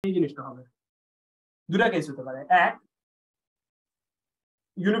এই জিনিসটা হবে দুটা কেস হতে পারে এক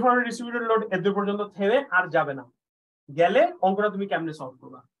ইউনিফর্মলি ডিস্ট্রিবিউটেড লোড এত পর্যন্ত থেমে আর যাবে না গেলে অঙ্কটা তুমি কেমনে সলভ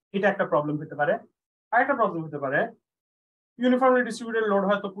করবা এটা একটা প্রবলেম হতে পারে আর একটা প্রবলেম হতে পারে ইউনিফর্মলি ডিস্ট্রিবিউটেড লোড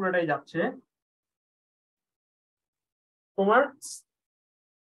হয়তো পুরোটাই যাচ্ছে তোমার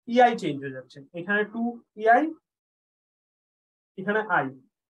ইআই চেঞ্জ হয়ে যাচ্ছে এখানে 2 ইআই এখানে আই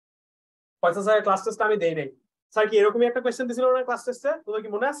পয়সা স্যার ক্লাস টেস্ট আমি দেই নাই স্যার কি এরকমই একটা কোশ্চেন দিছিল না ক্লাস টেস্টে তোদের কি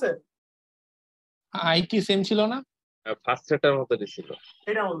মনে আছে আই কি সেম ছিল না ফার্স্ট সেটার মতো দিছিল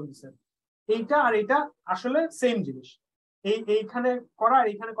এটা মতো দিছে এইটা আর এটা আসলে সেম জিনিস এইখানে করা আর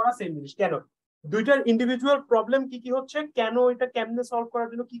এইখানে করা সেম জিনিস কেন দুইটার ইন্ডিভিজুয়াল প্রবলেম কি কি হচ্ছে কেন এটা কেমনে সলভ করার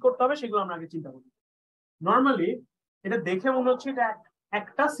জন্য কি করতে হবে সেগুলো আমরা আগে চিন্তা করি নরমালি এটা দেখে মনে হচ্ছে এটা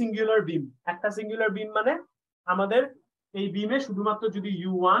একটা সিঙ্গুলার বিম মানে আমাদের এই বিমে শুধুমাত্র যদি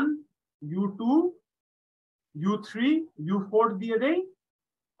U1 U2 U3 U4 দিয়ে দেই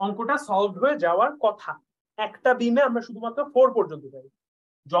অঙ্কটা সলভ হয়ে যাওয়ার কথা একটা বিমে আমরা শুধুমাত্র 4 পর্যন্ত যাই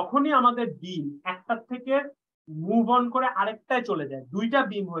যখনই আমাদের বিম একটা থেকে মুভ অন করে আরেকটায় চলে যায় দুইটা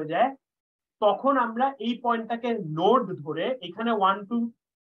বিম হয়ে যায় তখন আমরা এই পয়েন্টটাকে নোড ধরে এখানে 1 2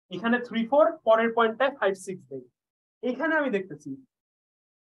 এখানে 3 4 পরের পয়েন্টটায় 5 6 দেই এখানে আমি দেখতেছি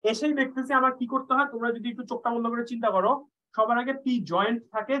এসেই দেখতেছি আমার কি করতে হয় তোমরা যদি একটু চোখটা বন্ধ করে চিন্তা করো সবার আগে পি জয়েন্ট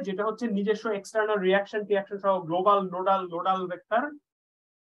থাকে যেটা হচ্ছে নিজস্ব এক্সটার্নাল রিঅ্যাকশন টিঅ্যাকশন সহ global nodal vector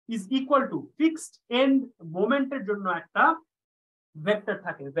is equal to fixed and মোমেন্টের জন্য একটা ভেক্টর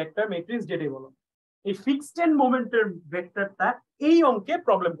থাকে ভেক্টর ম্যাট্রিক্স যেটাই বলো এই ফিক্সড এন্ড মোমেন্টের ভেক্টরটা এই অঙ্কে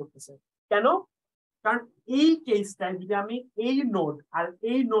প্রবলেম করতেছে কেন কারণ এই কেসটায় যদি আমি এই নোড আর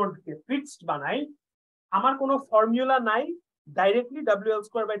এই নোডকে ফিক্সড বানাই আমার কোনো ফর্মুলা নাই ডাইরেক্টলি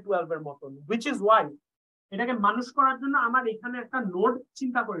WL²/12 এর মতন which is why এটাকে মানুষ করার জন্য আমার এখানে একটা নোড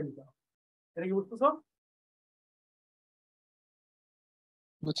চিন্তা করে নিতে হবে এটা কি বুঝতেছো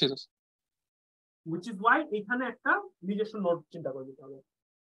বুঝছি which is why এখানে একটা নিজস্ব নোড চিন্তা করে নিতে হবে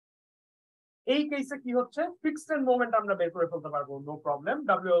এই কেসে কি হচ্ছে ফিক্সড এন্ড মোমেন্ট আমরা বের করে ফেলতে পারবো নো প্রবলেম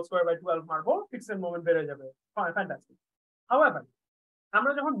WL²/12 মারবো ফিক্সড এন্ড মোমেন্ট বের হয়ে যাবে ফ্যান্টাস্টিক হাউএভার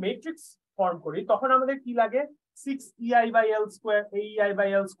আমরা যখন ম্যাট্রিক্স ফর্ম করি তখন আমাদের কি লাগে 6EI/L²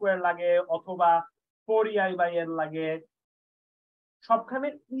 AEI/L² লাগে অথবা 4EI/L লাগে সবখানে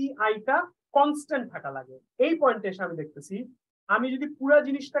EI-টা কনস্ট্যান্ট থাকা লাগে এই পয়েন্টে এসে আমি দেখতেছি আমি যদি পুরো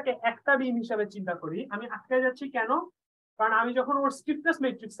জিনিসটাকে একটা বিম হিসেবে চিন্তা করি আমি আটকে যাচ্ছি কেন কারণ আমি যখন ওর স্টিফনেস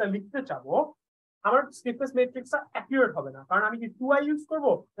ম্যাট্রিক্সটা লিখতে চাবো আমার স্টিফনেস ম্যাট্রিক্সটা অ্যাকুরেট হবে না কারণ আমি কি 2i ইউজ করব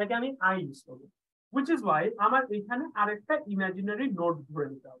নাকি আমি i ইউজ করব which is why আমার এখানে আরেকটা ইমাজিনারি নোড ধরে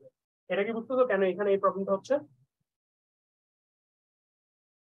নিতে হবে এটা কি বুঝতেছো কেন এখানে এই প্রবলেমটা হচ্ছে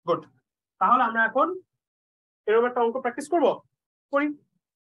গুড তাহলে আমরা এখন এরকম একটা অঙ্ক প্র্যাকটিস করি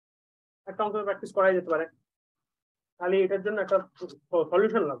একটা অঙ্ক প্র্যাকটিস করাই যেতে পারে তাহলে এটার জন্য একটা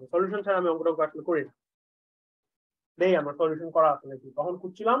সলিউশন লাগবে সলিউশন ছাড়া আমি অঙ্কটা আসলে করি নেই আমার সলিউশন করা আছে নাকি তখন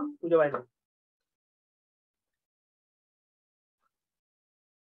খুঁজছিলাম খুঁজে পাই না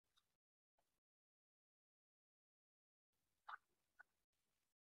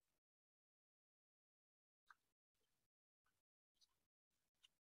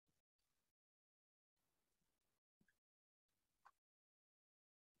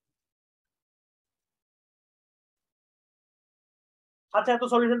আচ্ছা এত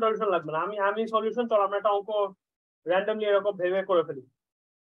সলিউশন লাগবে না আমি সলিউশন চল আমরা একটা অঙ্ক র্যান্ডমলি এরকম ভেবে করে ফেলি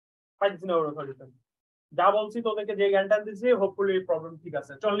পাইছি না ওর সলিউশন যা বলছি তোদেরকে যে জ্ঞানটা দিচ্ছি হোপফুলি প্রবলেম ঠিক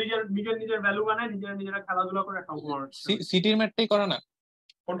আছে চল নিজের ভ্যালু বানায় নিজেরা খেলাধুলা করে একটা অঙ্ক সিটির ম্যাটটাই করা না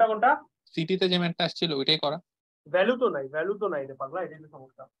কোনটা সিটিতে যে ম্যাটটা আসছিল ওইটাই করা ভ্যালু তো নাই রে পাগলা এটাই তো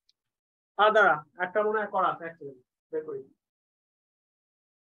সমস্যা দাঁড়া একটা মনে হয় করা আছে বের করি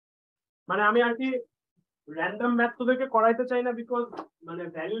মানে আমি আর কি র্যান্ডম ম্যাথ তোদেরকে করাইতে চাই না বিকজ মানে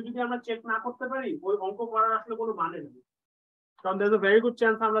ভ্যালু যদি আমরা চেক না করতে পারি ওই অঙ্ক করার আসলে কোনো মানে নেই কারণ there is a very good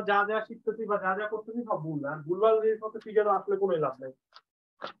chance আমরা যা শিখতেছি বা যা করতেছি সব ভুল আর ভুলভাল জিনিসপত্র শিখে তো আসলে কোনো লাভ নেই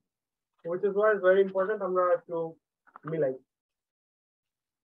which is why it's very important আমরা একটু মিলাই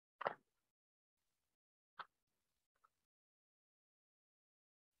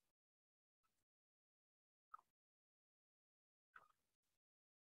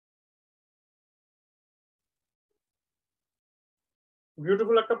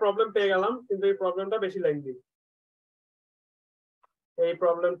বিউটিফুল একটা প্রবলেম পেয়ে গেলাম কিন্তু এই প্রবলেমটা বেশি লেন্দি এই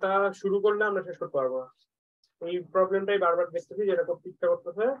প্রবলেমটা শুরু করলে আমরা শেষ করতে পারবো না এই প্রবলেমটাই বারবার দেখতেছি যেটা করতে ইচ্ছা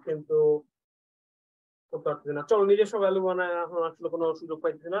করতেছে কিন্তু করতে পারতেছি না চলো নিজস্ব ভ্যালু বানায় এখন আসলে কোনো সুযোগ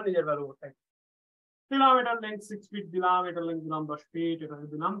পাইতেছি না নিজের ভ্যালু কোথায় দিলাম এটার লেন্থ 6 ফিট দিলাম এটার লেন্থ দিলাম 10 ফিট এটা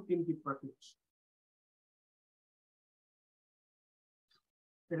দিলাম 3 ফিট পার ফিট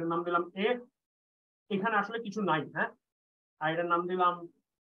এটার নাম দিলাম এ এখানে আসলে কিছু নাই হ্যাঁ আর এটার নাম দিলাম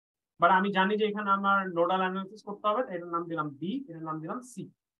বাট আমি জানি যে এখানে আমার নোডাল অ্যানালিসিস করতে হবে, এটার নাম দিলাম বি, এটার নাম দিলাম সি।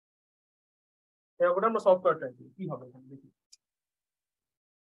 এরকম আমরা সলভ করার ট্রাই করি কি হবে এখানে দেখি।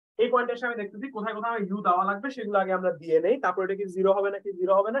 এই পয়েন্টে এসে আমি দেখতেছি কোথায় কোথায় ইউ দেওয়া লাগবে সেগুলো আগে আমরা দিয়ে নেই, তারপর এটা কি জিরো হবে নাকি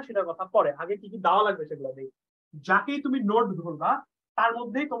জিরো হবে না সেটার কথা পরে, আগে কি কি দেওয়া লাগবে সেগুলো দেই। যাকেই তুমি নোড ধরবা তার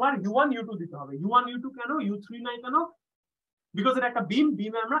মধ্যেই তোমার U1 U2 দিতে হবে। U1 U2 কেন, U3 নাই কেন? বিকজ এটা একটা বিম,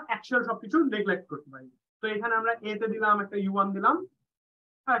 বিমে আমরা অ্যাকচুয়াল সবকিছু নেগলেক্ট করতে পারি। তো এখানে আমরা এ তে দিলাম একটা U1 দিলাম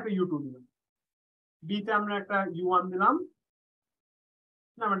আর একটা U2 দিলাম, বি তে আমরা একটা U1 দিলাম,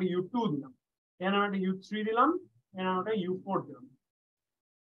 আমরা একটা U2 দিলাম, এখানে আমরা একটা U3 দিলাম, এখানে আমরা একটা U4 দিলাম।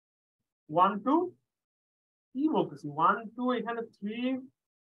 1 2 কি বলতেছি 1 2, এখানে 3,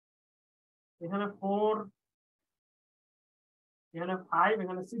 এখানে 4, এখানে 5,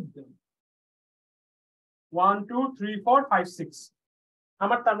 এখানে 6 দিলাম। 1 2 3 4 5 6।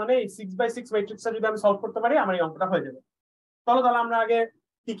 আমার তার মানে এই 6x6 ম্যাট্রিক্সটা যদি আমি সলভ করতে পারি আমার এই অঙ্কটা হয়ে যাবে। চলো তাহলে আমরা আগে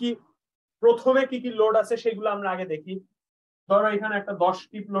কি কি প্রথমে কি কি লোড আছে সেগুলো আমরা আগে দেখি। ধরো এখানে একটা 10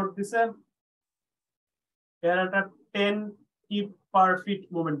 কিপ লোড দিছে, এখানে একটা 10 কিপ পার ফিট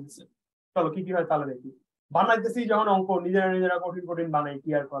মুভমেন্ট দিছে। চলো কি কি হয় তাহলে দেখি। বানাইতেছি যখন অঙ্ক নিজেরা নিজেরা কঠিন কঠিন বানাই কি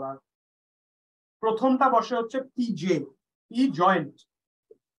আর করার। প্রথমটা বসে হচ্ছে PJ, P joint,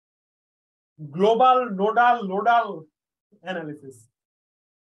 global nodal লোডাল analysis.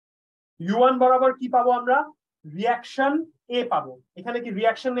 U1 বরাবর কি পাবো আমরা, রিঅ্যাকশন এ পাবো। এখানে কি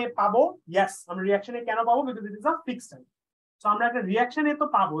রিঅ্যাকশন এ পাবো? ইয়েস, আমরা রিঅ্যাকশন এ কেন পাবো, because it is a fixed time. So আমরা একটা রিঅ্যাকশন এ তো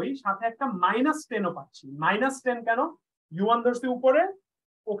পাবোই, সাথে একটা -10 ও পাচ্ছি। -10 কেন, U1 ধরছি উপরে,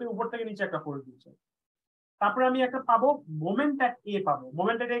 ওকে উপর থেকে নিচে একটা ফোর্স দিচ্ছে। তারপরে আমি একটা পাবো মোমেন্ট এট এ পাবো।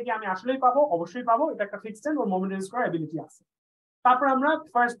 মোমেন্ট এট এ কি আমি আসলেই পাবো? অবশ্যই পাবো, এটা একটা ফিক্সড টাইম, ওর মোমেন্ট রেজ করার এবিলিটি আছে। তারপর আমরা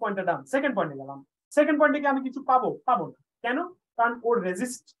ফার্স্ট পয়েন্টে ডান, সেকেন্ড পয়েন্টে গেলাম। সেকেন্ড পয়েন্টে কি আমি কিছু পাবো? পাবো না। কেন? কারণ ওর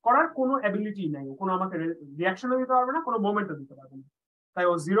রেজিস্ট করার কোনো অ্যাবিলিটি নাই, কোনো আমাকে রিঅ্যাকশনও দিতে পারবে না, কোনো মোমেন্টও দিতে পারবে না, তাই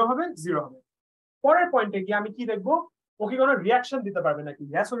ও জিরো হবে, জিরো হবে। পরের পয়েন্টে গিয়ে আমি কি দেখবো, ওকে কোনো রিঅ্যাকশন দিতে পারবে নাকি?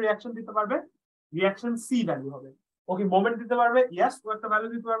 ইয়েস, ও রিঅ্যাকশন দিতে পারবে, রিঅ্যাকশন সি ভ্যালু হবে। ওকে মোমেন্ট দিতে পারবে, ইয়েস, ও একটা ভ্যালু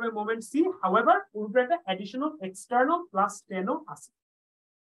দিতে পারবে মোমেন্ট সি। হাউএভার ওর উপরে একটা অ্যাডিশনাল এক্সটার্নাল +10 ও আছে।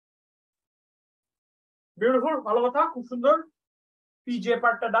 বিউটিফুল, ভালো কথা, খুব সুন্দর। পিজে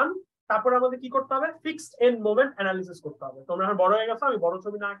পার্টটা ডান। তারপর আমাদের কি করতে হবে, ফিক্সড এন্ড মোমেন্ট অ্যানালিসিস করতে হবে। তোমরা এখন বড় হয়ে গেছো, আমি বড়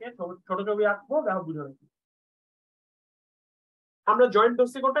ছবি না আঁকে ছোট ছবি আঁকবো, দেখো বুঝে নাকি। আমরা জয়েন্ট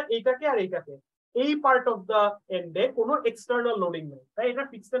ধরছি কোনটা, এইটাকে আর এইটাকে। এই পার্ট অফ দা এন্ডে কোনো এক্সটার্নাল লোডিং নেই, তাই এটা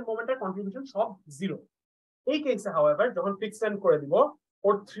ফিক্সড এন্ড মোমেন্টের কন্ট্রিবিউশন সব জিরো। এই কেসে হাউএভার যখন ফিক্সড এন্ড করে দিব,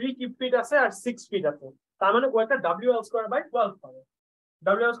 ওর 3 কিপ ফিট আছে আর 6 ফিট আছে, তার মানে ও একটা WL²/12 পাবে।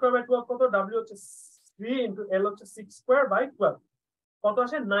 WL²/12 কত? W হচ্ছে 3 ইনটু L হচ্ছে 6²/12, কত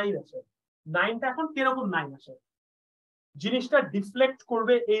আসে? 9 আসে। 9টা এখন কিরকম 9 আসে, জিনিসটা ডিফ্লেক্ট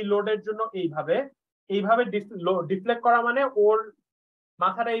করবে এই লোডের জন্য এইভাবে। এইভাবে ডিফ্লেক্ট করা মানে ওর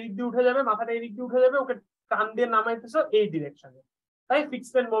মাথাটা এই দিক দিয়ে উঠে যাবে, মাথাটা এই দিক দিয়ে উঠে যাবে, ওকে টান দিয়ে নামাইতেছো এই ডিরেকশনে, তাই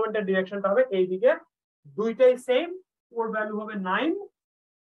ফিক্সড এন্ড মোমেন্টের ডিরেকশনটা হবে এই দিকে। দুইটাই সেম, ওর ভ্যালু হবে 9,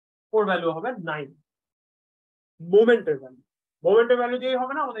 ওর ভ্যালু হবে 9। মোমেন্টের ভ্যালু, মোমেন্টের ভ্যালু দিয়ে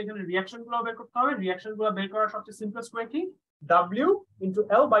হবে না, আমাদের এখানে রিঅ্যাকশন গুলো বের করতে হবে। রিঅ্যাকশন গুলো বের করার সবচেয়ে সিম্পলেস্ট ওয়ে কি, W ইনটু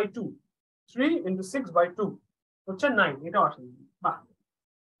L/2, 3 ইনটু 6/2 হচ্ছে 9, এটাও আসে। বাহ,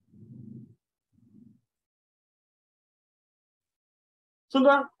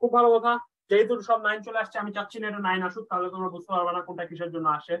 সুন্দর, খুব ভালো কথা। যেহেতু সব 9 চলে আসছে, আমি চাচ্ছি না এটা 9 আসুক, তাহলে তোমরা বুঝতে পারবে না কোনটা কিসের জন্য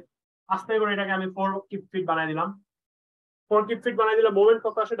আসে। আস্তে করে এটাকে আমি 4 কিপ ফিট বানাই দিলাম। 4 কিপ ফিট বানাই দিলে মোমেন্ট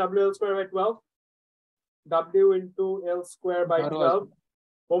কত আসে, WL²/12, W into L²/12,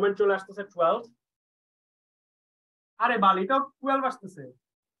 moment চলে আসতেছে 12। আরে বাল, এটাও 12 আসতেছে,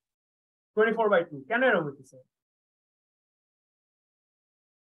 24/2। কেন এরকম হইতেছে?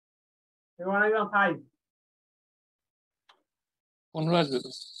 এবার 5 15 আসবে তো।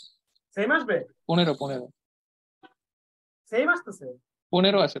 সেম আসবে, 15 সেম আসতেছে।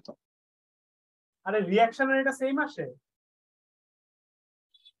 15 আছে তো। আরে রিঅ্যাকশনের এটা সেম আসে,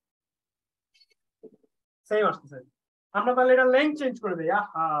 সেম আসতেছে। আমরা তাহলে এটা লেংথ চেঞ্জ করে দেই।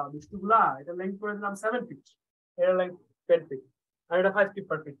 আহা দুষ্টুগুলা, এটা লেংথ করে দিলাম 7 ফিট, এটা লেংথ 10 ফিট, আর এটা 5 ফিট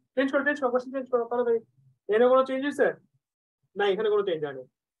পার ফিট। চেঞ্জ করো, কোশ্চেন চেঞ্জ করো তাহলে। এখানে কোনো চেঞ্জ হয়েছে না? এখানে কোনো চেঞ্জ হয়নি,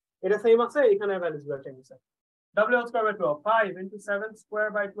 এটা সেম আছে, এখানে ভ্যালুস গুলো চেঞ্জ হয়েছে। WL²/12, 5 ইনটু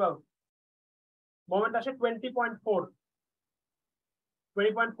 7²/12, মোমেন্ট আসে 20.4,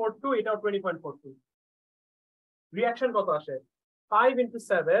 20.42, এটাও 20.42। রিঅ্যাকশন কত আসে, 5 ইনটু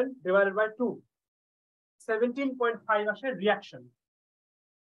 7 ডিভাইডেড বাই 2, 17.5 আসে রিঅ্যাকশন।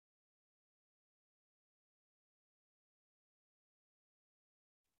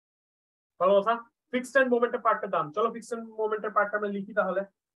 ভালো কথা। ফিক্সড এন্ড মোমেন্টের পার্টটা দাম, চলো ফিক্সড এন্ড মোমেন্টের পার্টটা আমরা লিখি তাহলে।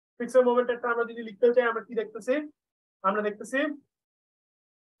 ফিক্সড এন্ড মোমেন্টেরটা আমরা যদি লিখতে চাই, আমরা কি দেখতেছি, আমরা দেখতেছি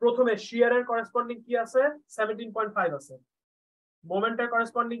প্রথমে শিয়ারের করেসপন্ডিং কি আছে 17.5 আছে, মোমেন্টের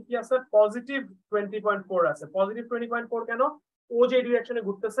করেসপন্ডিং কি আছে পজিটিভ 20.4 আছে। পজিটিভ 20.4 কেন? ও যে ডিরেকশনে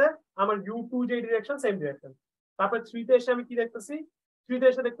ঘুরতেছে আমার u2 যে ডিরেকশন সেম ডিরেকশন। তারপর 3 তে এসে আমি কি দেখতেছি, 3 তে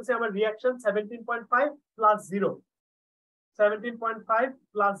এসে দেখতেছি আমার রিঅ্যাকশন 17.5 প্লাস 0, 17.5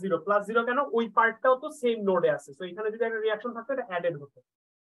 প্লাস 0 প্লাস 0 কেন? ওই পার্টটাও তো সেম নোডে আছে, তো এখানে যদি একটা রিঅ্যাকশন থাকতো এটা অ্যাডেড হতো।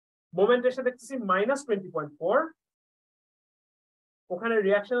 মোমেন্ট এসে দেখতেছি -20.4, ওখানে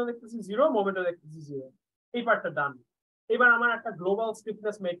রিঅ্যাকশনও দেখতেছি 0, মোমেন্টও দেখতেছি 0, এই পার্টটা ডান। এবার আমার একটা গ্লোবাল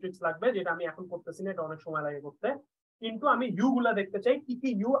স্টিফনেস ম্যাট্রিক্স লাগবে, যেটা আমি এখন করতেছি না, এটা অনেক সময় লাগে করতে, কিন্তু আমি ইউ গুলা দেখতে চাই কি কি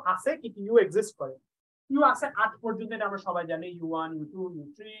ইউ আছে, কি কি ইউ এক্সিস্ট করে। ইউ আছে 8 পর্যন্ত, এটা আমরা সবাই জানি, u1 u2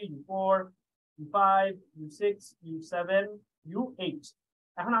 u3 u4 u5 u6 u7 u8।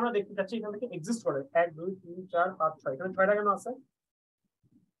 এখন আমরা দেখতে চাচ্ছি এখান থেকে এক্সিস্ট করে 1 2 3 4 5 6, এখানে 6টা কেন আছে?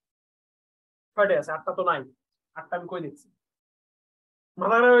 6টা আছে, 8টা তো নাই। 8টা আমি কই দেখছি?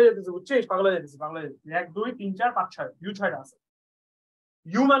 মাথা খারাপ হয়ে যেতেছে, বুঝছিস? পাগল হয়ে যেতেছি, পাগল হয়ে যেতেছি। 1 2 3 4 5 6, ইউ 6টা আছে।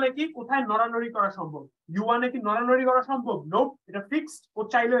 ইউ মানে কি? কোথায় নড়ানড়ি করা সম্ভব? ইউ মানে কি নড়ানড়ি করা সম্ভব? নো, এটা ফিক্সড, ও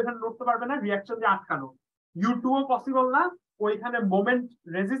চাইলে এখানে নড়তে পারবে না, রিঅ্যাকশন দিয়ে আটকানো। u2 ও পসিবল না, ওইখানে moment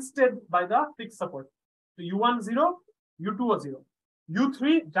resisted by the fixed support. তো u1 0, u2 ও 0। u3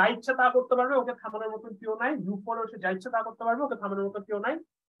 যা ইচ্ছা তা করতে পারবে, ওকে থামানোর মতো কেউ নাই। u4 ও সে যা ইচ্ছা তা করতে পারবে, ওকে থামানোর মতো কেউ নাই।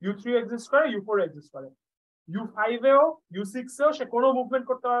 u3 এক্সিস্ট করে, u4 এক্সিস্ট করে। u5 এও u6 এও সে কোনো মুভমেন্ট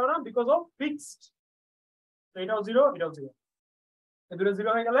করতে পারবে না, বিকজ অফ ফিক্সড। তো এটাও 0, এটাও 0, এই দুটো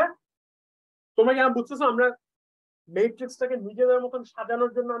 0 হয়ে গেলে তোমরা কি বুঝতেছো? আমরা ম্যাট্রিক্সটাকে নিজেদের মতন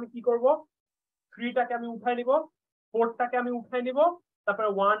সাজানোর জন্য আমি কি করব? 3টাকে আমি উঠাই নিব, 4টাকে আমি উঠাই নিব, তারপরে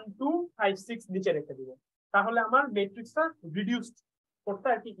 1 2 5 6 নিচে রেখে দিব, তাহলে আমার ম্যাট্রিক্সটা রিডিউসড করতে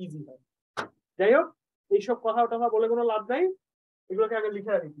আর কি ইজি হয়। যাই হোক, এইসব কথা ওটা বলে কোনো লাভ নাই, এগুলোকে আগে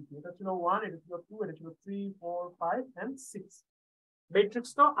লিখে রাখি। এটা ছিল 1, এটা ছিল 2, এটা ছিল 3 4 5 and 6।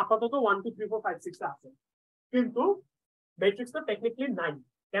 ম্যাট্রিক্স তো আপাতত 1 2 3 4 5 6 আছে, কিন্তু ম্যাট্রিক্স তো টেকনিক্যালি নাই।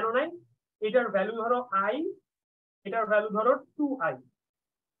 কেন নাই? এটার ভ্যালু ধরো i, এটার ভ্যালু ধরো 2i।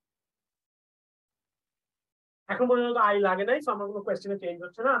 এখন পর্যন্ত i লাগে নাই, সো আমার কোনো কোশ্চেনে চেঞ্জ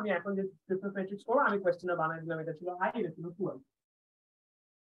হচ্ছে না। আমি এখন যে স্টিফনেস ম্যাট্রিক্স করব, আমি কোশ্চেনে বানাই দিলাম, এটা ছিল i, এটা ছিল 2i।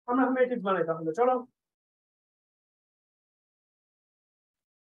 আমরা ম্যাট্রিক্স বানাই, তাহলে চলো।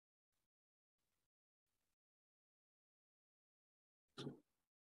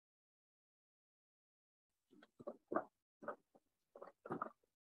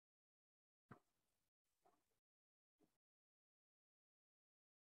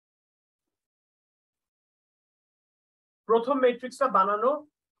 প্রথম ম্যাট্রিক্সটা বানানো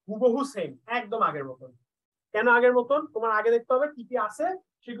হুবহু সেম, একদম আগের মতন। কেন আগের মতন? তোমার আগে দেখতে হবে কি কি আছে,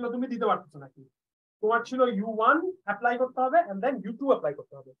 সেগুলো তুমি দিতে পারছো নাকি। তোমার ছিল u1 অ্যাপ্লাই করতে হবে, এন্ড দেন u2 অ্যাপ্লাই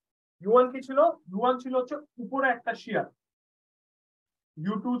করতে হবে। u1 কি ছিল? u1 ছিল হচ্ছে উপরে একটা শিয়ার,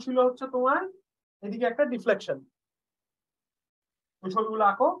 u2 ছিল হচ্ছে তোমার এদিকে একটা ডিফ্লেকশন। ওই ছবিগুলো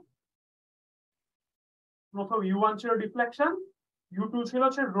আঁকো। প্রথম u1 ছিল ডিফ্লেকশন, u2 ছিল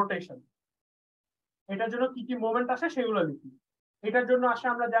হচ্ছে রোটেশন। এটার জন্য কি কি মোমেন্ট আসে সেগুলো লিখি। এটার জন্য আসে,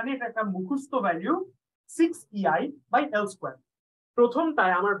 আমরা জানি এটা একটা মুখস্থ ভ্যালু 6ei/l²।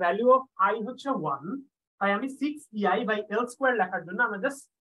 প্রথমটায় আমার ভ্যালু অফ i হচ্ছে 1, তাই আমি 6ei/l² লেখার জন্য আমরা জাস্ট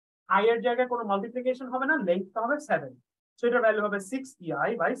i এর জায়গায় কোনো মাল্টিপ্লিকেশন হবে না, লেংথটা হবে 7, সো এটার ভ্যালু হবে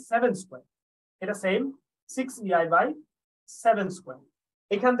 6ei/7²। এটা সেম 6ei/7²।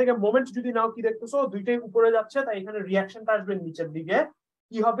 এখান থেকে মোমেন্ট যদি নাও, কি দেখতেছো? দুইটাই উপরে যাচ্ছে, তাই এখানে রিঅ্যাকশনটা আসবে নিচের দিকে।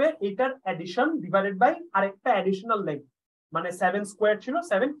 কি হবে? এটার অ্যাডিশন ডিভাইডেড বাই আরেকটা অ্যাডিশনাল লেংথ, মানে 7² ছিল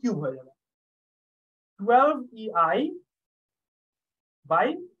 7³ হয়ে যাবে।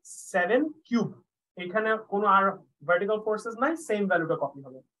 12ei/7³ এখানে কোনো আর ভার্টিক্যাল ফোর্সেস নাই, সেম ভ্যালুটা কপি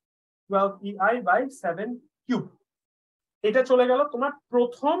হবে, 12ei/7³। এটা চলে গেল তোমার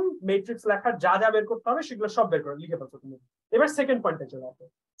প্রথম ম্যাট্রিক্স লেখার যা যা বের করতে হবে সেগুলো সব বের করে লিখে ফেলছো তুমি। এবার সেকেন্ড পয়েন্টে চলে আসো।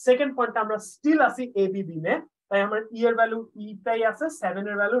 সেকেন্ড পয়েন্টে আমরা স্টিল আছি এ বি বিমে, তাই আমার ই এর ভ্যালু ইটাই আছে, 7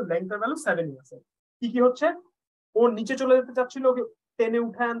 এর ভ্যালু, লেংথের ভ্যালু 7ই আছে। কি কি হচ্ছে? ও নিচে চলে যেতে চাচ্ছিল, ওকে টেনে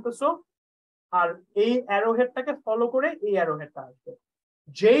উঠায় আনতেছো, আর এই অ্যারো হেডটাকে ফলো করে এই অ্যারো হেডটা আসবে।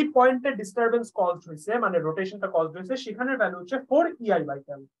 যেই পয়েন্টে ডিস্টারবেন্স কজ হয়েছে, মানে রোটেশনটা কজ হয়েছে, সেখানের ভ্যালু হচ্ছে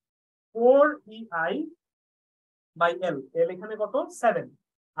 4ei/l। 4ei/l, l এখানে কত? 7।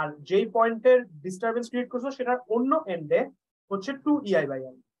 আর যেই পয়েন্টের ডিস্টারবেন্স ক্রিয়েট করছো সেটার অন্য এন্ডে হচ্ছে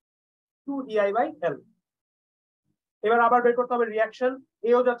 2ei/l, 2ei/l। এবার আবার বের করতে হবে রিঅ্যাকশন,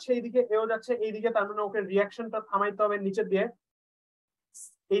 এও যাচ্ছে এইদিকে, এও যাচ্ছে এইদিকে, তার মানে ওকে রিঅ্যাকশনটা থামাইতে হবে নিচে দিয়ে।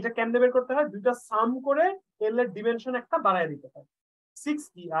 এইটা কেমনে বের করতে হয়? দুইটা সাম করে এল এর ডিমেনশন একটা বাড়ায় দিতে হয়,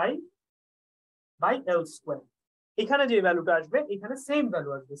 6ei/l²। এখানে যে ভ্যালুটা আসবে, এখানে সেম ভ্যালু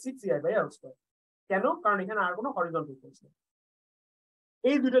আসবে, 6ei/l²। কেন? কারণ এখানে আর কোনো হরিজন্টাল ফোর্স নেই।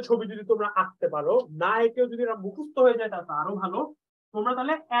 এই দুইটা ছবি যদি তোমরা আঁকতে পারো, না একেও যদি এরা মুখস্থ হয়ে যায় তাহলে আরো ভালো। তোমরা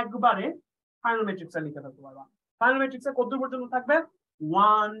তাহলে একবারে ফাইনাল ম্যাট্রিক্সটা লিখে ফেলতে পারবা। ফাইনাল ম্যাট্রিক্সে কত পর্যন্ত থাকবে?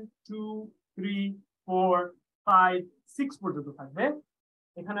 1 2 3 4 5 6 পর্যন্ত থাকবে।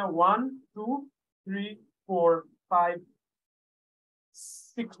 এখানে 1 2 3 4 5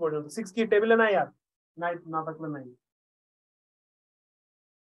 6 পর্যন্ত। 6 কি টেবিলে নাই? আর নাই, না থাকলে নাই।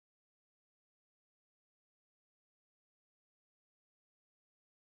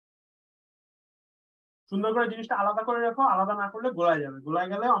 সুন্দর করে জিনিসটা আলাদা করে রাখো, আলাদা না করলে গোলায় যাবে। গোলায়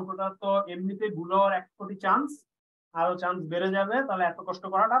গেলে অঙ্কটা তো এমনিতে ভুল হওয়ার 1 কোটি চান্স, আরো চান্স বেড়ে যাবে। তাহলে এত কষ্ট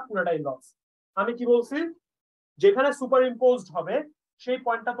করাটা পুরোটাই লস। আমি কি বলছি, যেখানে সুপার ইম্পোজড হবে সেই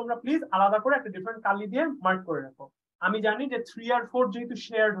পয়েন্টটা তোমরা প্লিজ আলাদা করে একটা ডিফারেন্ট কালি দিয়ে মার্ক করে রাখো। আমি জানি যে 3 আর 4 যেহেতু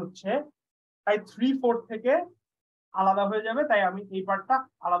শেয়ার্ড হচ্ছে, তাই 3 4 থেকে আলাদা হয়ে যাবে, তাই আমি এই পার্টটা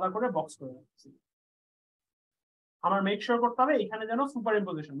আলাদা করে বক্স করে রাখছি। আমার মেক শিওর করতে হবে এখানে যেন সুপার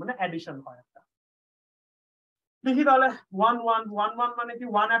ইম্পোজিশন মানে অ্যাডিশন হয় একটা। দেখি তাহলে 1 1 1 1 মানে কি?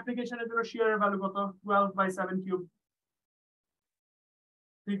 1 অ্যাপ্লিকেশনের জন্য শিয়ারের ভ্যালু কত? 12/7 cube,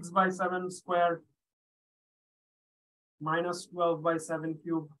 6/7 square, minus 12/7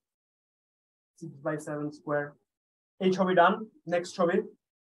 cube, 6/7 square. এই ছবি ডান। নেক্সট ছবি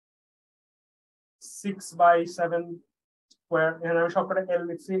 6/7 স্কয়ার। এখানে আমি সবকটা এল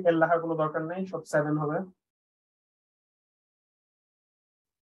লিখছি, এল লেখার কোনো দরকার নেই, সব 7 হবে।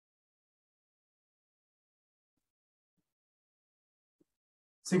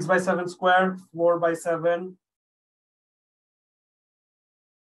 Six by seven square, 4/7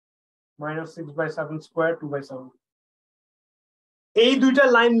 minus 6/7 square, 2/7। এই দুইটা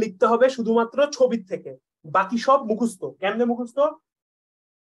লাইন লিখতে হবে শুধুমাত্র ছবির থেকে, বাকি সব মুখস্থ। কেমনে মুখস্থ?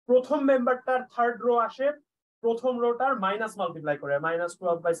 প্রথম মেম্বারটার থার্ড রো আসে, প্রথম রোটার মাইনাস মাল্টিপ্লাই করে, minus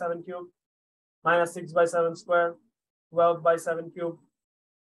 12/7 cube, minus 6/7 square, 12/7 cube,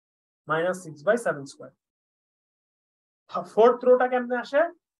 minus 6/7 square. Fourth rota কেমনে আসে?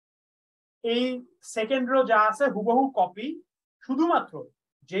 এই সেকেন্ড রো যা আছে হুবহু কপি, শুধুমাত্র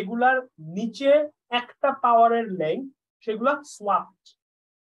যেগুলার নিচে একটা পাওয়ারের লেংথ সেগুলা সোয়াপড।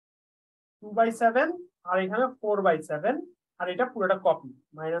 2/7 আর এখানে 4/7, আর এটা পুরোটা কপি,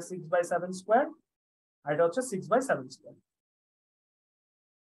 minus 6/7 স্কয়ার, আর এটা হচ্ছে 6/7 স্কয়ার।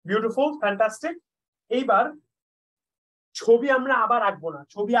 Beautiful, fantastic. এইবার ছবি আমরা আবার আঁকবো না,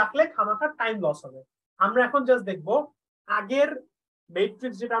 ছবি আঁকলে খামাখা টাইম লস হবে। আমরা এখন জাস্ট দেখবো আগের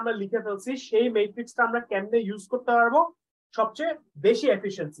ম্যাট্রিক্স যেটা আমরা লিখে ফেলছি সেই ম্যাট্রিক্সটা আমরা কেমনে ইউজ করতে পারবো সবচেয়ে বেশি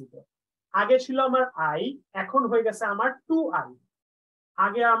এফিসিয়েন্সিতে। আগে ছিল আমার আই, এখন হয়ে গেছে আমার 2i।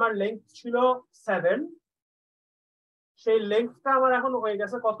 আগে আমার লেংথ ছিল 7, সেই লেংথটা আমার এখন হয়ে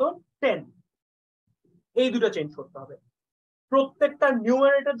গেছে কত? 10। এই দুটো চেঞ্জ করতে হবে। প্রত্যেকটা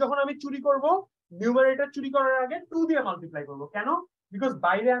নিউমারেটর যখন আমি চুরি করব, নিউমারেটর চুরি করার আগে 2 দিয়ে মাল্টিপ্লাই করব। কেন? বিকজ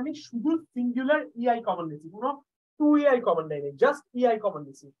বাইরে আমি শুধু সিঙ্গুলার ইআই কমন নিয়েছি, কোনো 2ei কমন নেই, জাস্ট ei কমন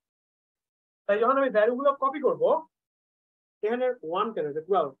নিয়েছি। তাই যখন আমি ভ্যালু গুলো কপি করব, এখানে 1 কেন?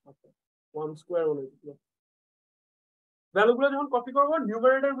 12, আচ্ছা 1 স্কয়ার হলো। ভ্যালু গুলো যখন কপি করব,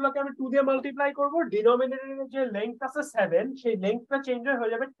 নিউমারেটর গুলোকে আমি 2 দিয়ে মাল্টিপ্লাই করব, ডিনোমিনেটরের যে লেংথ আছে 7, সেই লেংথটা চেঞ্জ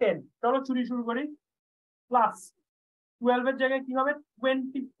হয়ে যাবে 10। চলো চুরি শুরু করি। প্লাস 12 এর জায়গায় কি হবে?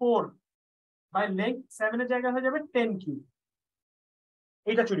 24 বাই লেংথ 7 এর জায়গায় হয়ে যাবে 10 কিউব।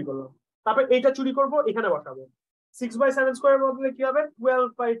 এইটা চুরি করলাম। তারপর এইটা চুরি করব, এখানে বসাবো। 6/7 স্কয়ার বদলে কি হবে?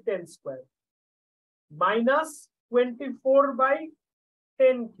 12/10 square minus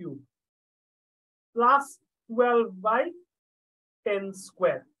 24/10 cube plus 12/10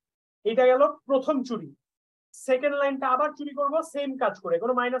 square. এটা গেল প্রথম চুরি। সেকেন্ড লাইনটা আবার চুরি করব, সেম কাজ করে,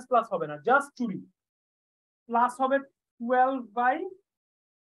 কোনো মাইনাস প্লাস হবে না, জাস্ট চুরি। প্লাস হবে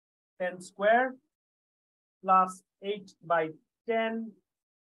 12/10 square plus 8/10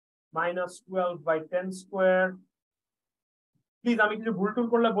 minus 12/10 square. Please আমি কিছু ভুল টুল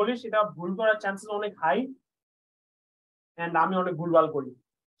করলে বলিস, এটা ভুল করার চান্সেস অনেক হাই, এন্ড আমি অনেক ভুলভাল করি।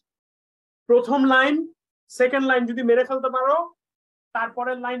 প্রথম লাইন সেকেন্ড লাইন যদি মেরে ফেলতে পারো,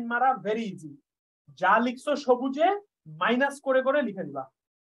 তারপরের লাইন মারা ভেরি ইজি। যা লিখছো সবুজে মাইনাস করে করে লিখে দিবা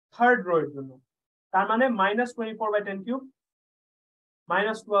থার্ড রো এর জন্য। তার মানে minus 24/10 cube,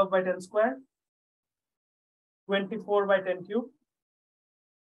 minus 12/10 square, 24/10 cube,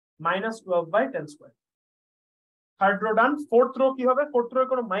 minus 12/10 square. Third rho ডান। ফোর্থ রো কি হবে? ফোর্থ রো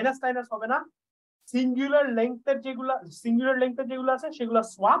কোনো মাইনাস টাইনাস হবে না, সিঙ্গুলার লেংথের যেগুলো আছে সেগুলো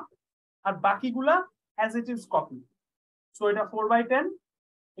swap, R বাকিগুলা as it is copy. So এটা 4/10,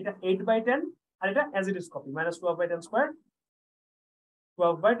 এটা 8/10, আর এটা as it is copy, minus 12/10 square,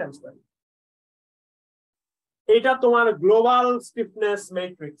 12/10 square. এটা তোমার গ্লোবাল স্টিফনেস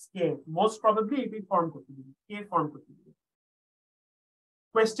ম্যাট্রিক্স কে মোস্ট প্রবাবলি এটি ফর্ম করতে দিবে, কে ফর্ম করতে দিবে।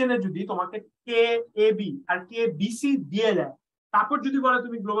 কোয়েশ্চেনে যদি তোমাকে কে A B R K BC দিয়ে দেয়, তারপর যদি বলে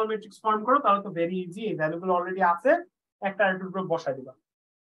তুমি গ্লোবাল ম্যাট্রিক্স ফর্ম করো, তাহলে তো ভেরি ইজি, এই ভ্যালুগুলো অলরেডি আছে, একটা আরেকটার উপর বসাই দিবা।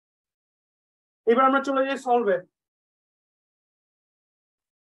 এবার আমরা চলে যাই সলভে।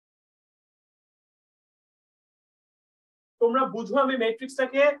 তোমরা বুঝো আমি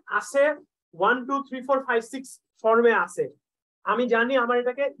ম্যাট্রিক্সটাকে আছে 1 2 3 4 5 6 ফর্মে আছে। আমি জানি আমার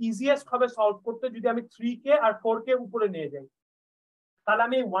এটাকে ইজিয়েস্ট হবে সলভ করতে যদি আমি 3 কে আর 4 কে উপরে নিয়ে যাই। তাহলে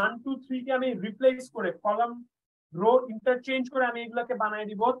আমি 1 2 3 কে আমি রিপ্লেস করে কলাম রো ইন্টারচেঞ্জ করে আমি এগুলাকে বানাই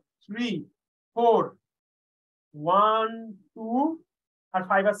দিব 3 4 1 2 আর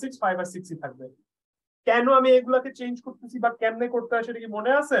 5 আর 6, 5 আর 6ই থাকবে। কেন আমি এগুলাকে চেঞ্জ করতেছি বা কেমনে করতে হয় সেটা কি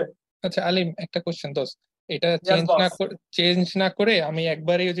মনে আছে? আচ্ছা আলিম, একটা কোশ্চেন দোস্ত, এটা Yes, boss. চেঞ্জ না করে আমি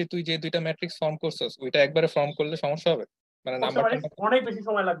একবারে ওই যে তুই যে দুইটা ম্যাট্রিক্স ফর্ম করছস ওইটা একবারে ফর্ম করলে সমস্যা হবে? মানে করতে নাম্বারটা পারিস, অনেক বেশি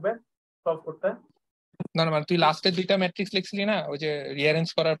সময় লাগবে সলভ করতে। না না, মানে তুই লাস্টের দুইটা ম্যাট্রিক্স লিখছিলি না, ওই যে রিঅ্যারেঞ্জ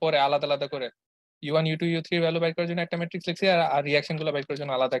করার পরে আলাদা আলাদা করে U1 U2 U3 ভ্যালু বাইর করার জন্য একটা ম্যাট্রিক্স লিখছি, আর রিঅ্যাকশন গুলো বাইর করার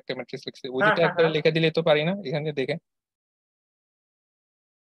জন্য আলাদা একটা ম্যাট্রিক্স লিখছি, ওই হ্যাঁ দুটো হ্যাঁ একবারে হ্যাঁ, লিখে দিলে তো পারি না এখানে দেখে?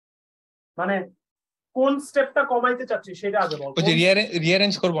 মানে কোন স্টেপটা কমাইতে চাচ্ছিস সেটা আগে বল। ওই যে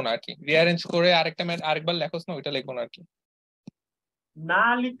রিঅ্যারেঞ্জ করবো না আর কি, রিঅ্যারেঞ্জ করে আরেকবার লেখোস না, ওইটা লিখবো না আর কি। না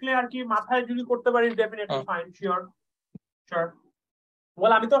লিখলে আর কি মাথায় যদি করতে পারিস ডেফিনেটলি ফাইন, শিওর শিওর।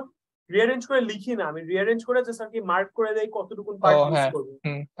 বল, আমি তো রিঅ্যারেঞ্জ করে লিখি না, আমি রিঅ্যারেঞ্জ করে জাস্ট আর কি মার্ক করে দেই কতটুকু ও পার্ট ইউজ হ্যাঁ, করব।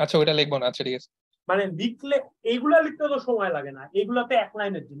 আচ্ছা ওইটা লিখবো না, আচ্ছা ঠিক আছে। মানে লিখলে এইগুলা লিখতে তো সময় লাগে না, এগুলাতে এক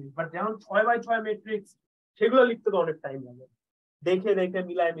লাইনের জিনিস, বাট যেমন 6x6 ম্যাট্রিক্স সেগুলো লিখতে তো অনেক টাইম লাগে, দেখে দেখে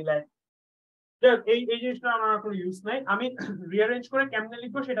মিলায় মিলায়। এই এই জিনিসটা আমার কোনো ইউজ নাই। আমি রিঅ্যারেঞ্জ করে কেমনে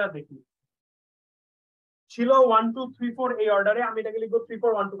লিখবো সেটা দেখি। ছিল 1 2 3 4 এই অর্ডারে, আমি এটাকে লিখবো 3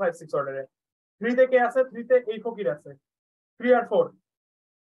 4 1 2 5 6 অর্ডারে। 3 তে কে আছে? 3 তে এই ফকির আছে। 3 আর 4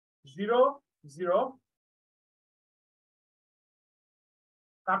 0 0,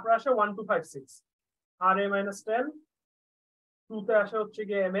 তারপর আসে 1 2 5 6 আর a - 10। 2 তে আসে হচ্ছে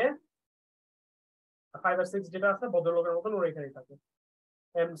গিয়ে এম এ, 5 আর 6 যেটা আছে ভদ্রলোকের মতন ওর এখানেই থাকে,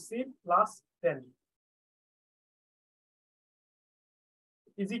 MC plus 10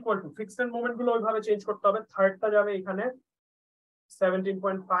 is equal to fixed moment গুলো ওইভাবে চেঞ্জ করতে হবে। থার্ডটা যাবে এখানে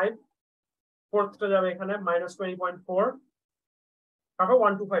 17.5, ফোর্থটা যাবে এখানে -20.4, তারপর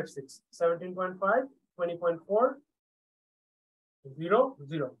 1 2 5 6 17.5 20.4 0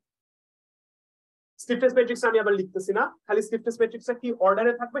 0। স্টিফনেস ম্যাট্রিক্স আমি আবার লিখতেছি না, খালি স্টিফনেস ম্যাট্রিক্সটা কি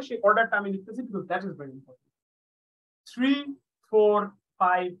অর্ডারে থাকবে সেই অর্ডারটা আমি লিখতেছি, because that is very important. 3 4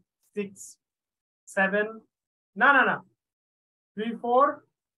 5 6 7, না না না, 3 4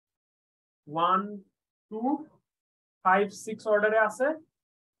 1 2 5 6 অর্ডারে আছে,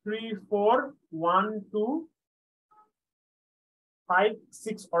 3 4 1 2 5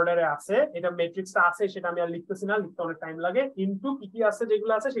 6 অর্ডারে আছে। এটা ম্যাট্রিক্সটা আছে, সেটা আমি আর লিখতেছি না, লিখতে অনেক টাইম লাগে। ইনটু কি কি আছে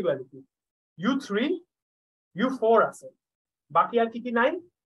যেগুলো আছে সেগুলো লিখি। U3 U4 আছে, বাকি আর কি কি নাই?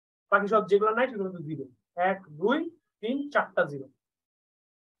 বাকি সব যেগুলো নাই সেগুলো তো 0, 1 2 3 4টা 0।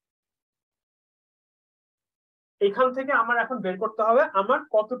 এখান থেকে আমার এখন বের করতে হবে আমার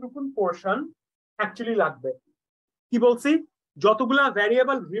কতটুকুন পোর্শন অ্যাকচুয়ালি লাগবে। কি বলছি? যতগুলা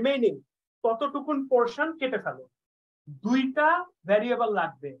ভ্যারিয়েবল রিমেইনিং ততটুকুন পোর্শন কেটে ফেলো। দুইটা ভ্যারিয়েবল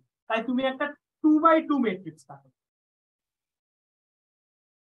লাগবে, তাই তুমি একটা 2x2 ম্যাট্রিক্স কাটো।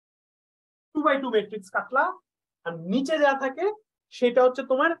 2x2 ম্যাট্রিক্স কাটলা, আর নিচে যা থাকে সেটা হচ্ছে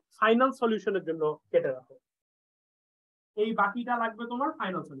তোমার ফাইনাল সলিউশনের জন্য কেটে রাখো। এই বাকিটা লাগবে তোমার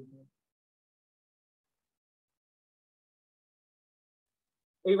ফাইনাল সলিউশন।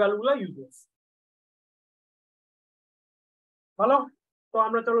 এই ভ্যালুগুলো ইউজলেস। ভালো, তো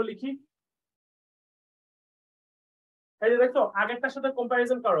আমরা চলো লিখি। এই যে দেখো আগেরটার সাথে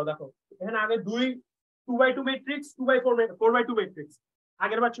কম্পারিজন করো, দেখো এখানে আগে 2x2 matrix, 2x4 4x2 matrix,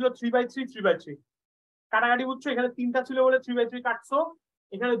 আগের বার ছিল 3x3 3x3। কাটাকাটি বুঝছো? এখানে 3টা ছিল বলে 3x3 কাটছো,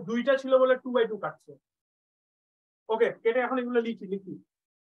 এখানে 2টা ছিল বলে 2x2 কাটছো। ওকে, কেটে এখন এগুলো লিখি লিখি,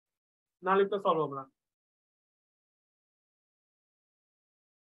 না লিখতে সলভ হবে না।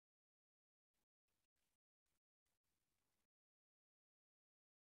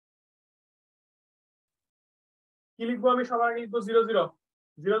 কি লিখবো? আমি সবার আগে লিখবো 0 0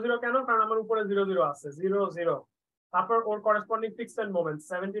 0 0। কেন? কারণ আমার উপরে 0 0 আছে, 0 0। তারপর ওর করেসপন্ডিং ফিক্সড মোমেন্ট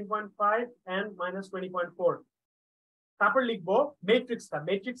 17.5 এন্ড -20.4। তারপর লিখবো ম্যাট্রিক্সটা,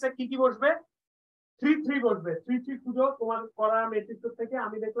 ম্যাট্রিক্সে কি কি বসবে? 3 3 বসবে। 3 3 খুঁজো তোমার করা ম্যাট্রিক্স থেকে।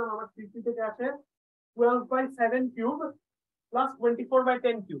 আমি দেখলাম আমার 3 3 থেকে আসে 12/7 কিউব প্লাস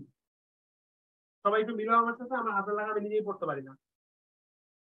 24/10 কিউব। সবাই একটু মিলো আমার সাথে, আমার হাতে লাগা আমি নিজেই পড়তে পারি না।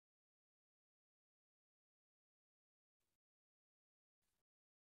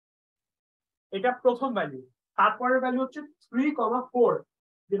 এটা প্রথম ভ্যালু। তারপরের ভ্যালু হচ্ছে 3, 4।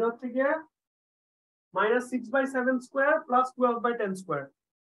 যেটা হচ্ছে গিয়ে -6/7 স্কোয়ার প্লাস 12/10 স্কোয়ার।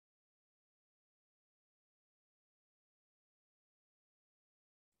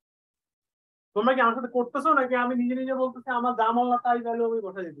 তোমরা কি আমার সাথে করতেছো নাকি আমি নিজে নিজে বলতেছি আমার দাম আল্লাহ তাই ভ্যালু আমি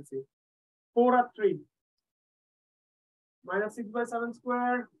বসে দিতেছি? 4 আর 3 -6/7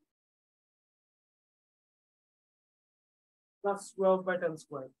 স্কোয়ার প্লাস 12/10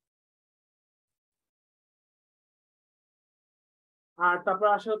 স্কোয়ার। আর তারপর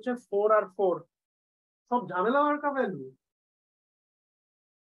আসে হচ্ছে 4 আর 4, সব ঝামেলা মার্কা ভ্যালু।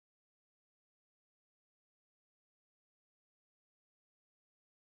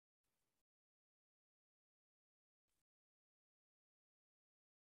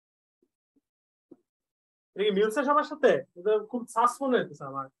 এটা কি মিলছে সবার সাথে? এটা খুব সাস মনে হইতেছে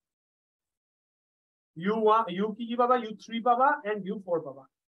আমার। ইউ কি পাবা, U3 পাবা এন্ড U4 পাবা।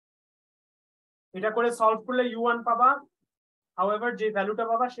 এটা করে সলভ করলে U1 পাবা। However যে ভ্যালুটা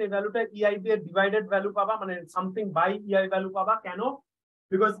পাবা সেই ভ্যালুটা EI দিয়ে ডিভাইডেড ভ্যালু পাবা, মানে সামথিং বাই EI ভ্যালু পাবা। কেন?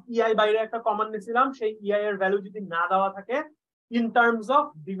 বিকজ EI বাইরে একটা কমন নিছিলাম, সেই EI এর ভ্যালু যদি না দেওয়া থাকে in terms of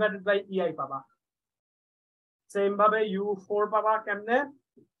divided by EI পাবা। সেম ভাবে U4 পাবা কেমনে?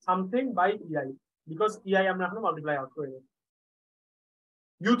 Something by EI, because EI আমরা এখন মাল্টিপ্লাই আউট করে দেব।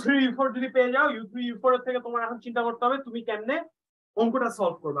 U3 U4 যদি পেয়ে যাও, U3 U4 এর থেকে তোমার এখন চিন্তা করতে হবে তুমি কেমনে অঙ্কটা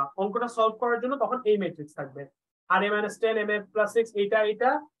সলভ করবা। অঙ্কটা সলভ করার জন্য তখন এই ম্যাট্রিক্স থাকবে, আর m-10 m+6 এইটা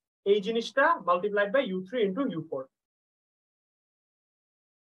এই জিনিসটা multiplied by U3 into U4।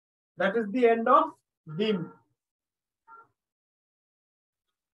 That is the end of beam.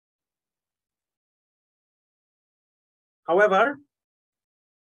 However,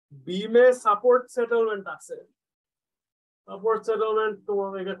 beam A support settlement আছে। সাপোর্ট সেটেলমেন্ট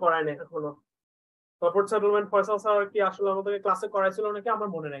তোমাদেরকে করায় নাই এখনো। সাপোর্ট সেটেলমেন্ট ফয়সাল স্যার কি আসলে আমাদেরকে ক্লাসে করাইছিল নাকি আমার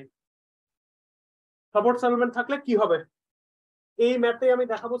মনে নাই। সাপোর্ট সেটেলমেন্ট থাকলে কি হবে এই ম্যাথে আমি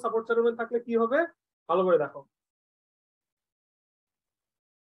দেখাবো। সাপোর্ট সেটেলমেন্ট থাকলে কি হবে ভালো করে দেখো।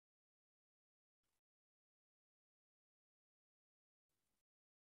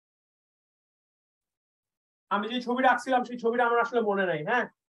 আমি যে ছবিটা আঁকছিলাম সেই ছবিটা আমার আসলে মনে নাই। হ্যাঁ,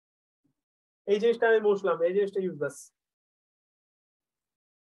 এই জিনিসটা আমি মুছলাম, এই জিনিসটা ইউজলেস।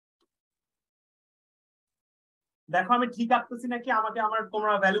 দেখো আমি ঠিক আঁকতেছি নাকি, আমাকে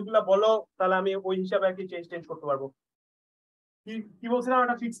তোমরা ভ্যালু গুলা বলো, তাহলে আমি ওই হিসাবে আর কি চেঞ্জ করতে পারবো। কি বলছিলাম,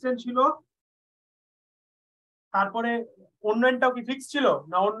 একটা ফিক্সড টেন ছিল, তারপরে অন্য এন্ডটাও কি ফিক্স ছিল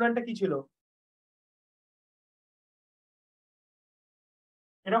না অন্য এন্ডটা কি ছিল?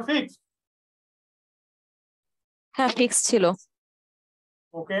 এটা ফিক্স। হ্যাঁ ফিক্স ছিল।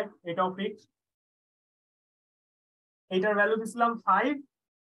 ওকে, এটাও ফিক্স। এটার ভ্যালু দিছিলাম 5,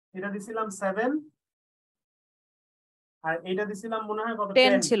 এটা দিছিলাম 7, আর এটা দিছিলাম মনে হয় কত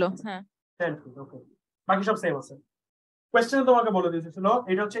 10 10 ছিল। হ্যাঁ 10। ওকে, বাকি সব সেম আছে। কোশ্চেন তোমাকে বলে দিয়েছিল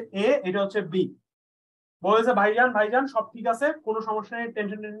এটা হচ্ছে এ, এটা হচ্ছে বি। বলেছে ভাইজান সব ঠিক আছে, কোনো সমস্যা নেই,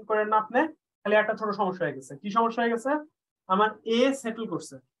 টেনশন করেন না আপনি। খালি একটা ছোট সমস্যা হয়ে গেছে। কি সমস্যা হয়ে গেছে? আমার এ সেটেল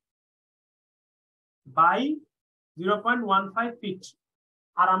করছে বাই 0.15 ফিট,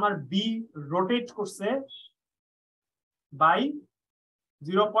 আর আমার বি রোটেট করছে বাই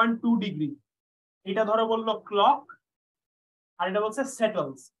 0.2 ডিগ্রি। এটা ধরো বললো ক্লক, আর এটা বলছে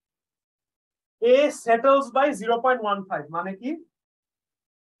সেটলস। এ সেটলস বাই 0.15 মানে কি?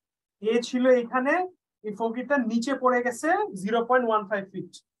 এ ছিল এখানে, এই ফকিরটা নিচে পড়ে গেছে 0.15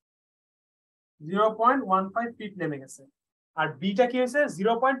 ফিট, 0.15 ফিট নেমে গেছে। আর বিটা কি হয়েছে?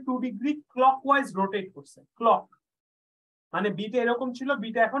 0.2 ডিগ্রি ক্লকওয়াইজ রোটেট করছে। ক্লক মানে বিটা এরকম ছিল,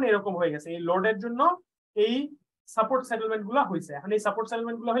 বিটা এখন এরকম হয়ে গেছে। এই লোডের জন্য এই সাপোর্ট সেটেলমেন্ট গুলো হয়েছে। এখন এই সাপোর্ট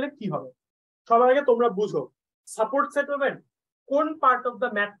সেটেলমেন্ট গুলো হলে কি হবে সবার আগে তোমরা বুঝো। সাপোর্ট সেটেলমেন্ট কোন পার্ট অফ দ্য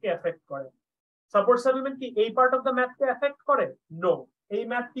ম্যাথকে এফেক্ট করে? সাপোর্ট সেটেলমেন্ট কি এই পার্ট অফ দ্য ম্যাথকে এফেক্ট করে? নো। এই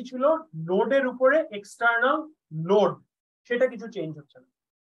ম্যাথ কি ছিল? নোডের উপরে এক্সটার্নাল লোড, সেটা কিছু চেঞ্জ হচ্ছে না।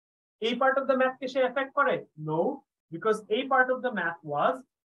 এই part of the ম্যাথকে say effect করে? নো, বিকজ এই part of the math was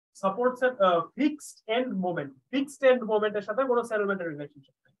support fixed and moment. Fixed and মোমেন্টের সাথে কোনো সেটেলমেন্টের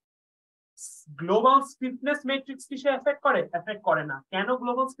রিলেশনশিপ নেই। গ্লোবাল স্টিফনেস ম্যাট্রিক্স কি সে এফেক্ট করে? এফেক্ট করে না। কেন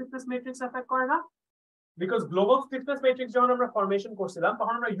গ্লোবাল স্টিফনেস ম্যাট্রিক্স এফেক্ট করে না? বিকজ গ্লোবাল স্টিফনেস ম্যাট্রিক্স যখন আমরা ফরমেশন করছিলাম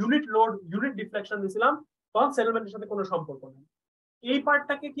তখন আমরা ইউনিট লোড ইউনিট ডিফ্লেকশন দিছিলাম, তখন সেটেলমেন্টের সাথে কোনো সম্পর্ক নেই। এই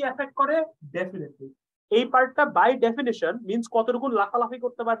পার্টটাকে কি এফেক্ট করে? ডেফিনেটলি। এই পার্টটা বাই ডেফিনেশন মিন্স কতটুকু লাফালাফি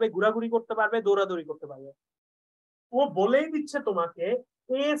করতে পারবে, ঘোরাঘুরি করতে পারবে, দৌড়াদৌড়ি করতে পারবে। ও বলেই দিচ্ছে তোমাকে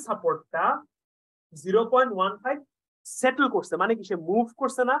এ সাপোর্টটা 0.15 সেটেল করছে, মানে কি সে মুভ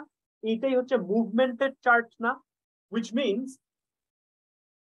করছে না। এইটাই হচ্ছে মুভমেন্টের চার্ট না, which means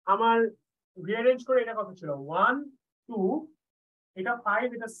আমার রিঅ্যারেঞ্জ করে এটা কত ছিল? 1 2, এটা 5,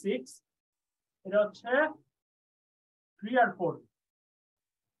 এটা 6, এটা হচ্ছে 3 আর 4।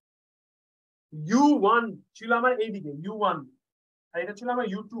 u1 ছিল আমার এইদিকে u1 আর এটা ছিল আমার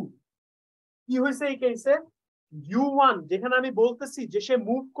u2 কি হয়েছে এই কেসে u1 যেখানে আমি বলতেছি যে সে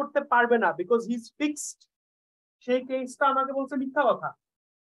মুভ করতে পারবে না বিকজ হি ইজ ফিক্সড সেই কেসটা আমাকে বলছে মিথ্যা কথা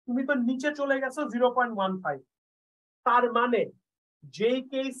তুমি তো নিচে চলে গেছো 0.15 তার মানে যেই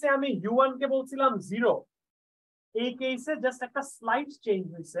কেসে আমি u1 কে বলছিলাম 0 এই কেসে জাস্ট একটা স্লাইড চেঞ্জ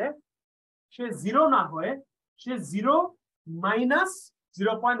হয়েছে সে 0 না হয়ে সে 0 মাইনাস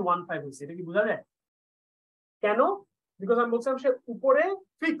 0.15 হয়েছে এটা কি বোঝা যায় কেন বিকজ আমি বলছিলাম সে উপরে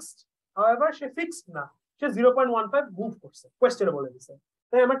ফিক্সড however সে ফিক্সড না সে 0.15 মুভ করছে কোশ্চেনে বলে দিছে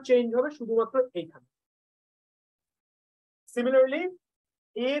তাই আমার চেঞ্জ হবে শুধুমাত্র এইখানে সিমিলারলি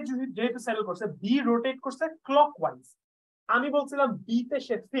এ যেহেতু সেটেল করছে বি রোটেট করছে ক্লকওয়াইজ আমি বলছিলাম বি তে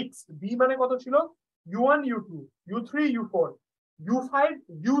সে ফিক্সড বি মানে কত ছিল u1 u2 u3 u4 u5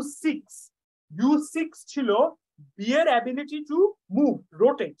 u6 u6 ছিল বি এর অ্যাবিলিটি টু মুভ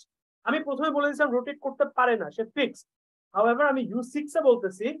রোটেট আমি প্রথমে বলে দিয়েছিলাম রোটেট করতে পারে না সে ফিক্সড however আমি u6 এ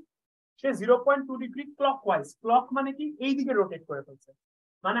বলতেছি সে 0.2 ডিগ্রি ক্লকওয়াইজ ক্লক মানে কি এই দিকে রোটেট করে ফেলছে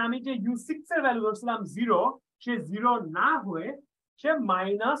মানে আমি যে u6 এর ভ্যালু ধরছিলাম 0 সে 0 না হয়ে সে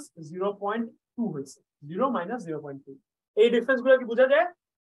মাইনাস 0.2 হয়েছে 0 মাইনাস 0.2 এই ডিফারেন্স গুলো কি বোঝা যায়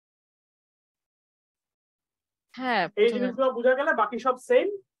হ্যাঁ এই জিনিসগুলো বোঝা গেলে বাকি সব সেম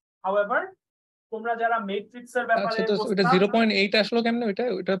হাউএভার তোমরা যারা ম্যাট্রিক্স এর ব্যাপারে আচ্ছা তো এটা 0.8 আসলো কেমনে ওটা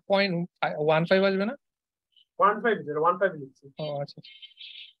 0.15 আসবে না 15 লিখছি ও আচ্ছা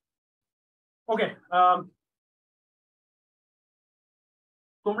ওকে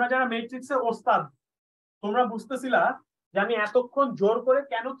তোমরা যারা ম্যাট্রিক্স এর ওস্তাদ তোমরা বুঝতেছিলা যে আমি এতক্ষণ জোর করে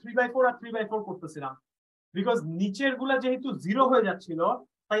কেন 3/4 আর 3/4 করতেছিলাম বিকজ নিচের গুলা যেহেতু 0 হয়ে যাচ্ছিল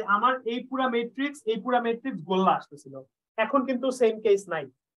তাই আমার এই পুরা ম্যাট্রিক্স গোল্লা আসতেছিল এখন কিন্তু সেম কেস নাই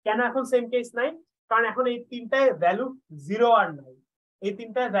কেন এখন সেম কেস নাই কারণ এখন এই তিনটায় ভ্যালু 0 আর নাই এই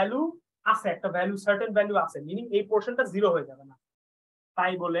তিনটায় ভ্যালু আছে একটা ভ্যালু সার্টেন ভ্যালু আছে মিনিং এই পোরশনটা 0 হয়ে যাবে না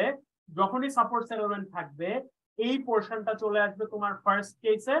তাই বলে যখনই সাপোর্ট সেটেলমেন্ট থাকবে এই পোরশনটা চলে আসবে তোমার ফার্স্ট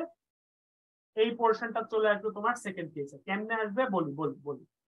কেসে এই পোরশনটা চলে আসবে তোমার সেকেন্ড কেসে কেমনে আসবে বলি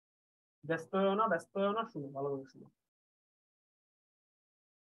ব্যস্ত হও না শুনো ভালো করে শুনো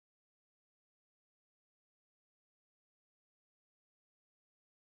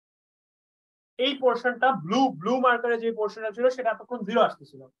এই পোরশনটা ব্লু মার্কারে যে পোরশনটা ছিল সেটা তখন 0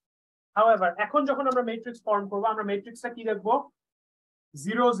 আসতেছিল however এখন যখন আমরা ম্যাট্রিক্স ফর্ম করব আমরা ম্যাট্রিক্সটা কি লিখবো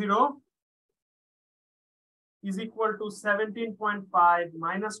 0 0 is equal to 17.5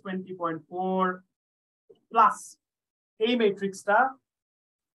 minus 20.4 plus এই ম্যাট্রিক্সটা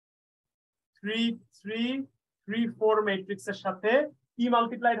 3 3 3 4 ম্যাট্রিক্সের সাথে কি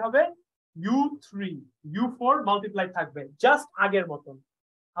মাল্টিপ্লাইড হবে u3 u4 মাল্টিপ্লাইড থাকবে জাস্ট আগের মতন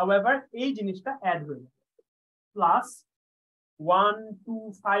however এই জিনিসটা অ্যাড হয়ে যাবে প্লাস 1 2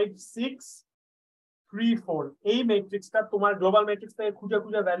 5 6 3 4 এই ম্যাট্রিক্সটা তোমার গ্লোবাল ম্যাট্রিক্স থেকে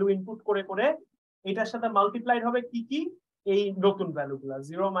খুঁজে ভ্যালু ইনপুট করে এটার সাথে মাল্টিপ্লাইড হবে কি এই নতুন ভ্যালুগুলো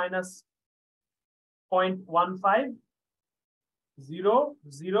 0 মাইনাস 0.15 0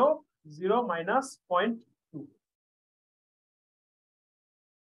 0 0 মাইনাস 0.2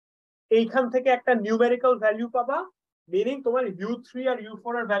 এইখান থেকে একটা নিউমেরিক্যাল ভ্যালু পাবা মিনিং তোমার u3 আর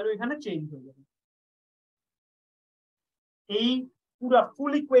u4 এর ভ্যালু এখানে চেঞ্জ হয়ে যাবে এই পুরো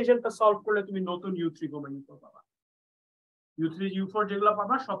ফুল ইকুয়েশনটা সলভ করলে তুমি নতুন u3 কমন পাবা u3 u4 যেগুলো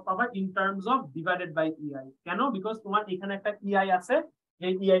পাবা সব পাবা in terms of divided by ei কেন বিকজ তোমার এখানে একটা ei আছে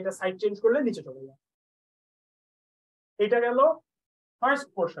এই eiটা সাইড চেঞ্জ করলে নিচে চলে যাবে এটা গেল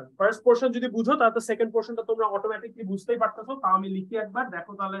ফার্স্ট পোরশন যদি বুঝো তাহলে সেকেন্ড পোরশনটা তোমরা অটোমেটিকলি বুঝতেই পারতেছো তাও আমি লিখি একবার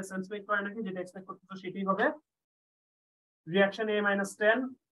দেখো তাহলে সেন্স মেক করে নাকি যেটা এক্সপেক্ট করতেছো সেটাই হবে reaction a minus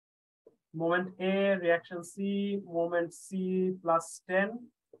 10 moment a reaction c moment c plus 10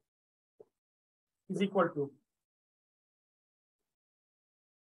 is equal to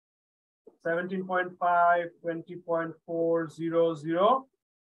 17.5 20.4 0 0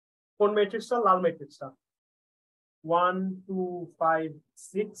 কোন ম্যাট্রিক্সটা লাল ম্যাট্রিক্সটা 1 2 5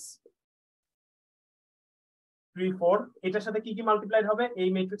 6 3 4 এটার সাথে কি মাল্টিপ্লাইড হবে এই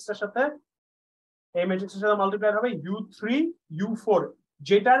ম্যাট্রিক্সটার সাথে মাল্টিপ্লাইড হবে u3 u4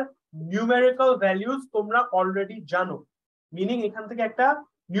 যেটার নিউমেরিক্যাল ভ্যালুজ তোমরা অলরেডি জানো মিনিং এখান থেকে একটা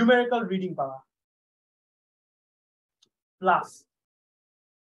নিউমেরিক্যাল রিডিং পাওয়া প্লাস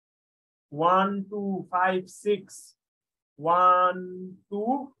 1 2 5 6 1 2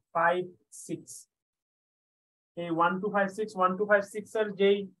 5 6 এই 1 2 5 6 1 2 5 6 এর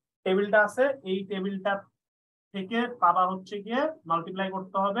যেই টেবিলটা আছে এই টেবিলটা থেকে পাবা হচ্ছে গিয়ে মাল্টিপ্লাই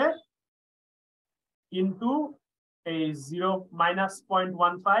করতে হবে ইনটু এই 0 মাইনাস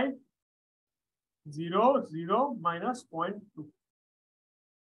 0.15 0 0 মাইনাস 0.2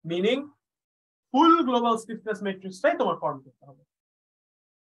 মিনিং ফুল গ্লোবাল স্টিফনেস ম্যাট্রিক্সটাই তোমার ফর্ম করতে হবে।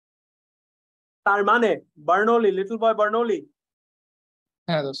 তার মানে বার্নৌলি, লিটল বয় বার্নৌলি,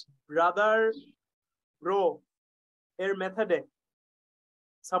 হ্যাঁ দোস্ত। ব্রাদার ব্রো এর মেথডে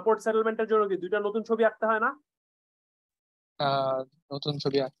সাপোর্ট সেটেলমেন্টের জন্য কি দুইটা নতুন ছবি আঁকতে হয় না? নতুন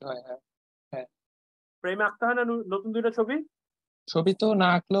ছবি আঁকতে হয়, হ্যাঁ। হ্যাঁ, ফ্রেমে আঁকতে হয় না নতুন দুইটা ছবি? ছবি তো না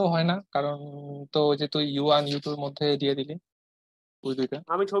আঁকলেও হয় না, কারণ তো যে তুই U1 U2 এর মধ্যে দিয়ে দিলি ওই দুইটা।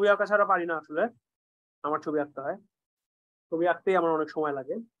 আমি ছবি আঁকা ছাড়া পারি না আসলে, আমার ছবি আঁকতে হয়, ছবি আঁকতেই আমার অনেক সময়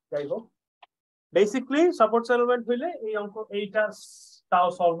লাগে। যাই হোক, বেসিকলি সাপোর্ট সেটেলমেন্ট হইলে এই অঙ্ক এইটা তাও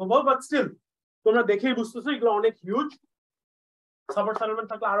সলভেবল, বাট স্টিল তোমরা দেখেই বুঝতেছো এগুলো অনেক হিউজ। সাপোর্ট সেটেলমেন্ট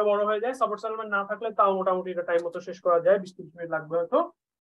থাকলে আরো বড় হয়ে যায়, সাপোর্ট সেটেলমেন্ট না থাকলে তাও মোটামুটি এটা টাইম মতো শেষ করা যায়, 20-30 মিনিট লাগবে হয়তো।